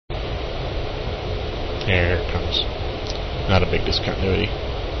Here it comes. Not a big discontinuity.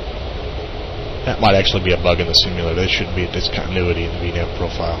 That might actually be a bug in the simulator. There shouldn't be a discontinuity in the VNAV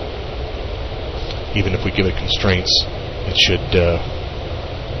profile. Even if we give it constraints, it should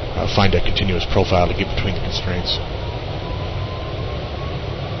find a continuous profile to get between the constraints.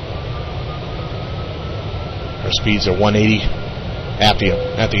 Our speeds are 180 at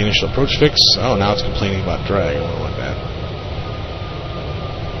the initial approach fix. Oh, now it's complaining about drag. I wonder why that.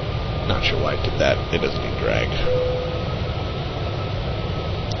 Not sure why it did that. It doesn't need drag.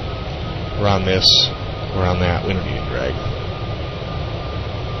 We're on this. We're on that. We don't need drag.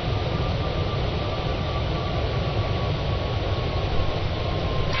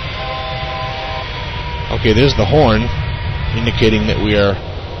 Okay, there's the horn indicating that we are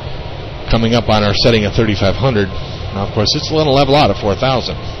coming up on our setting of 3500. Now, of course, it's going to level out at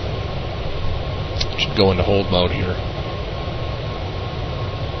 4000. Should go into hold mode here.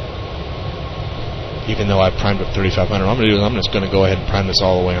 Even though I've primed up 3500, what I'm going to do is I'm just going to go ahead and prime this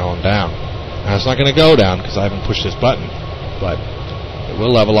all the way on down. Now, it's not going to go down because I haven't pushed this button, but it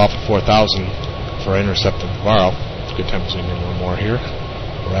will level off at 4000 for intercept in Navarro. It's a good time to zoom in a little more here.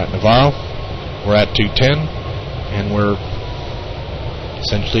 We're at Navarro. We're at 210, and we're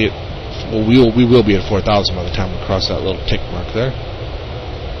essentially at, well, we will be at 4000 by the time we cross that little tick mark there.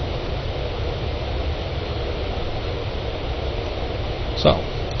 So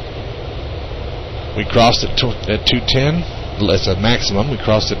we crossed at 210. It's a maximum. We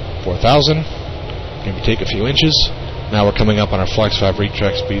crossed at 4000. Maybe take a few inches. Now we're coming up on our Flex 5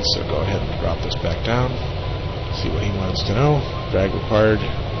 retract speed, so go ahead and drop this back down. See what he wants to know. Drag required.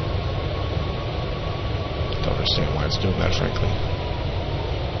 Don't understand why it's doing that, frankly.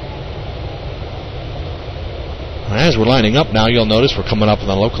 As we're lining up now, you'll notice we're coming up with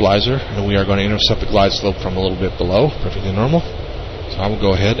a localizer, and we are going to intercept the glide slope from a little bit below, perfectly normal. So I will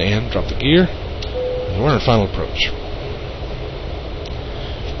go ahead and drop the gear, and we're in final approach.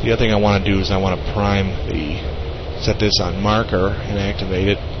 The other thing I want to do is I want to prime set this on marker and activate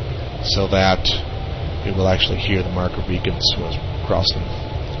it so that it will actually hear the marker beacons as we're crossing.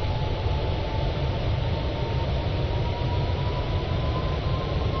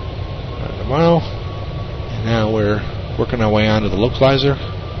 Tomorrow, and now we're working our way onto the localizer.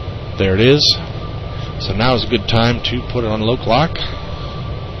 There it is. So now is a good time to put it on loc lock.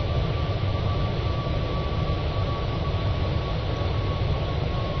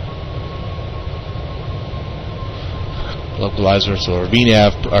 Localizer, so our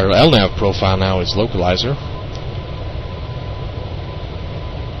VNAV, our LNAV profile now is localizer.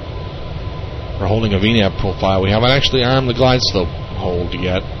 We're holding a VNAV profile. We haven't actually armed the glide slope hold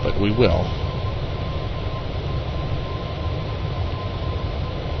yet, but we will.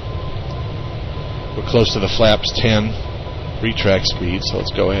 We're close to the flaps 10 retract speed, so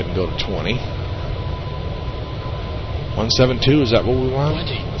let's go ahead and go to 20. 172, is that what we want?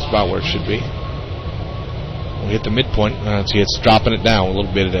 That's about where it should be. We hit the midpoint. See, it's dropping it down a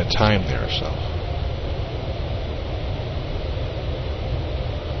little bit at a time there, so.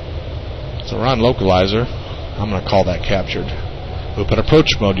 So we're on localizer. I'm going to call that captured. We'll put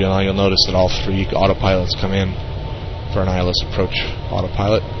approach mode. You'll notice that all three autopilots come in for an ILS approach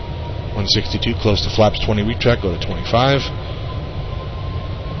autopilot. 162 close to flaps 20 retract, go to 25.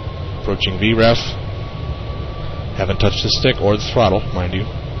 Approaching VREF. Haven't touched the stick or the throttle, mind you.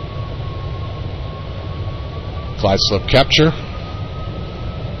 Glide slope capture.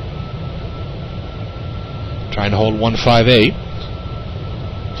 Trying to hold 158.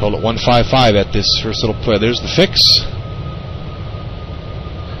 Hold at 155 at this first little play. There's the fix.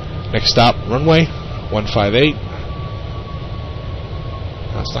 Next stop, runway, 158.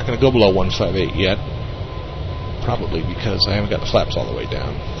 Now it's not going to go below 158 yet. Probably because I haven't got the flaps all the way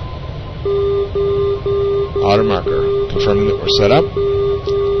down. Auto marker, confirming that we're set up.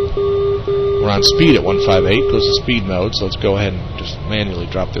 We're on speed at 158, goes to speed mode, so let's go ahead and just manually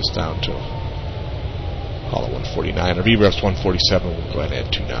drop this down to, call it 149. Our VREF's 147, we'll go ahead and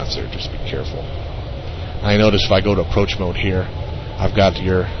add 2 knots there, just be careful. I notice if I go to approach mode here, I've got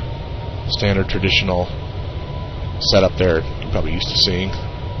your standard traditional setup there you're probably used to seeing.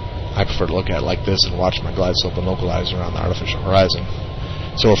 I prefer to look at it like this and watch my glide slope and localizer on the artificial horizon.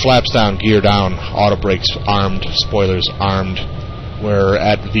 So we're flaps down, gear down, auto brakes armed, spoilers armed. We're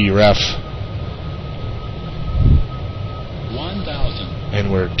at VREF. 1,000.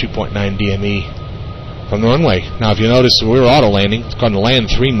 And we're 2.9 DME from the runway. Now if you notice, we were auto landing. It's called the land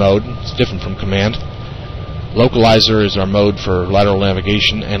 3 mode. It's different from command. Localizer is our mode for lateral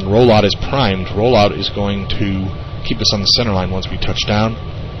navigation, and rollout is primed. Rollout is going to keep us on the center line once we touch down.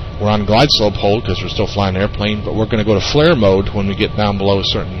 We're on glide slope hold because we're still flying an airplane, but we're going to go to flare mode when we get down below a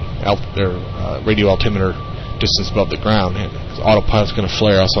certain their radio altimeter distance above the ground. And the autopilot's going to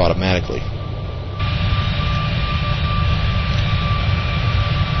flare us automatically.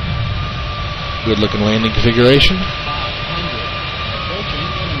 Good looking landing configuration. 500. Approaching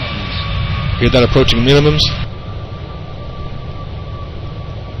minimums. Hear that approaching minimums?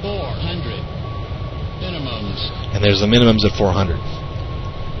 400. Minimums. And there's the minimums at 400.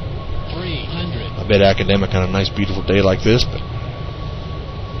 300. A bit academic on a nice beautiful day like this, but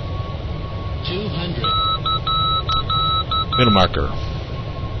 200. middle marker.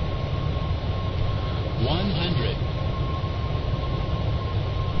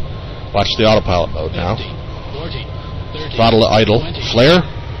 100. Watch the autopilot mode 50. now. 40. 30. Throttle idle. 20. Flare.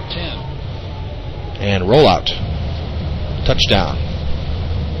 10. And roll out. Touchdown.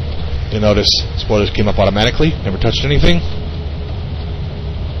 You notice spoilers came up automatically. Never touched anything.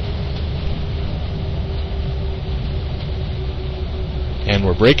 And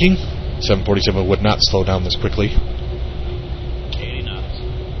we're braking. 747 would not slow down this quickly. 80 knots.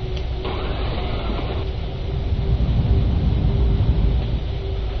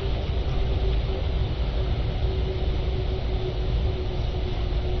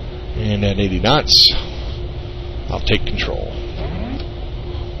 And at 80 knots, I'll take control.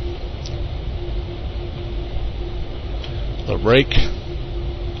 Little brake.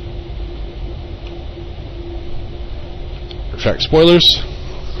 Retract spoilers.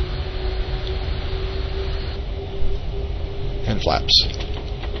 And flaps.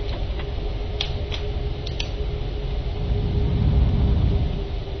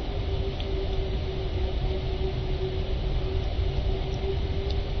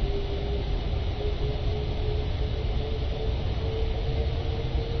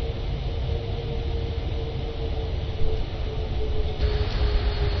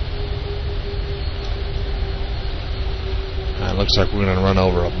 It looks like we're going to run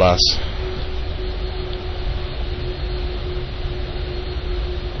over a bus.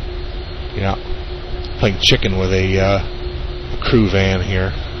 Yeah, playing chicken with a crew van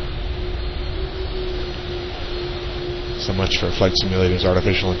here. So much for Flight Simulator's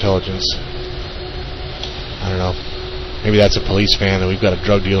artificial intelligence. I don't know. Maybe that's a police van and we've got a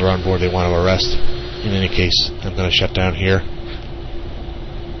drug dealer on board they want to arrest. In any case, I'm going to shut down here.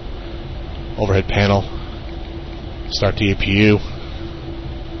 Overhead panel. Start the APU.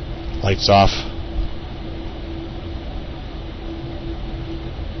 Lights off.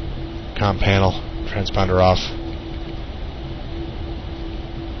 Comm panel. Transponder off.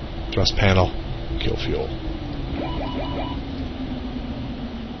 Thrust panel. Kill fuel.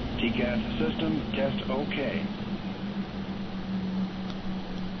 TCAS system test OK.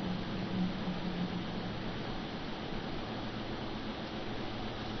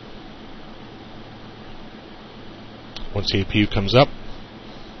 Once the APU comes up,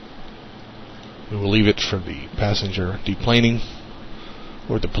 we will leave it for the passenger deplaning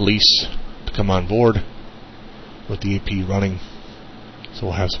or the police to come on board with the APU running, so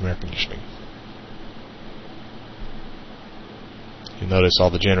we'll have some air conditioning. You'll notice all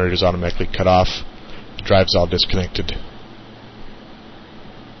the generators automatically cut off, the drive's all disconnected.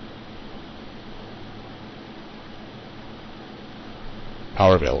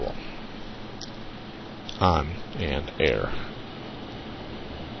 Power available. On and air.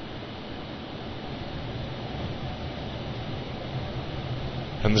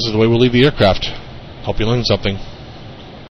 And this is the way we'll leave the aircraft. Hope you learned something.